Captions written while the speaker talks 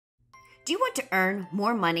Do you want to earn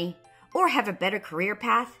more money or have a better career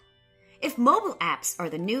path? If mobile apps are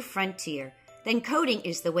the new frontier, then coding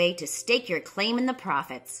is the way to stake your claim in the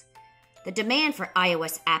profits. The demand for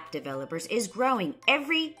iOS app developers is growing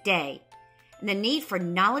every day, and the need for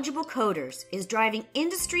knowledgeable coders is driving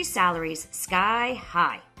industry salaries sky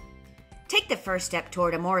high. Take the first step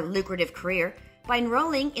toward a more lucrative career by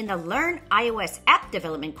enrolling in the Learn iOS App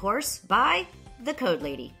Development course by The Code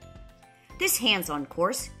Lady. This hands-on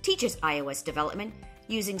course teaches iOS development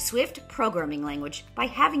using Swift programming language by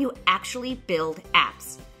having you actually build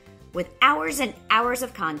apps. With hours and hours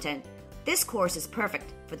of content, this course is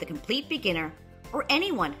perfect for the complete beginner or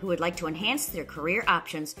anyone who would like to enhance their career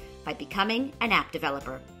options by becoming an app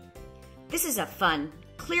developer. This is a fun,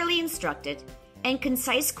 clearly instructed, and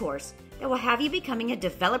concise course that will have you becoming a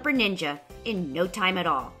developer ninja in no time at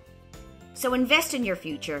all. So invest in your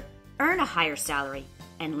future, earn a higher salary,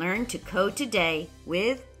 and learn to code today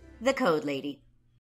with The Code Lady.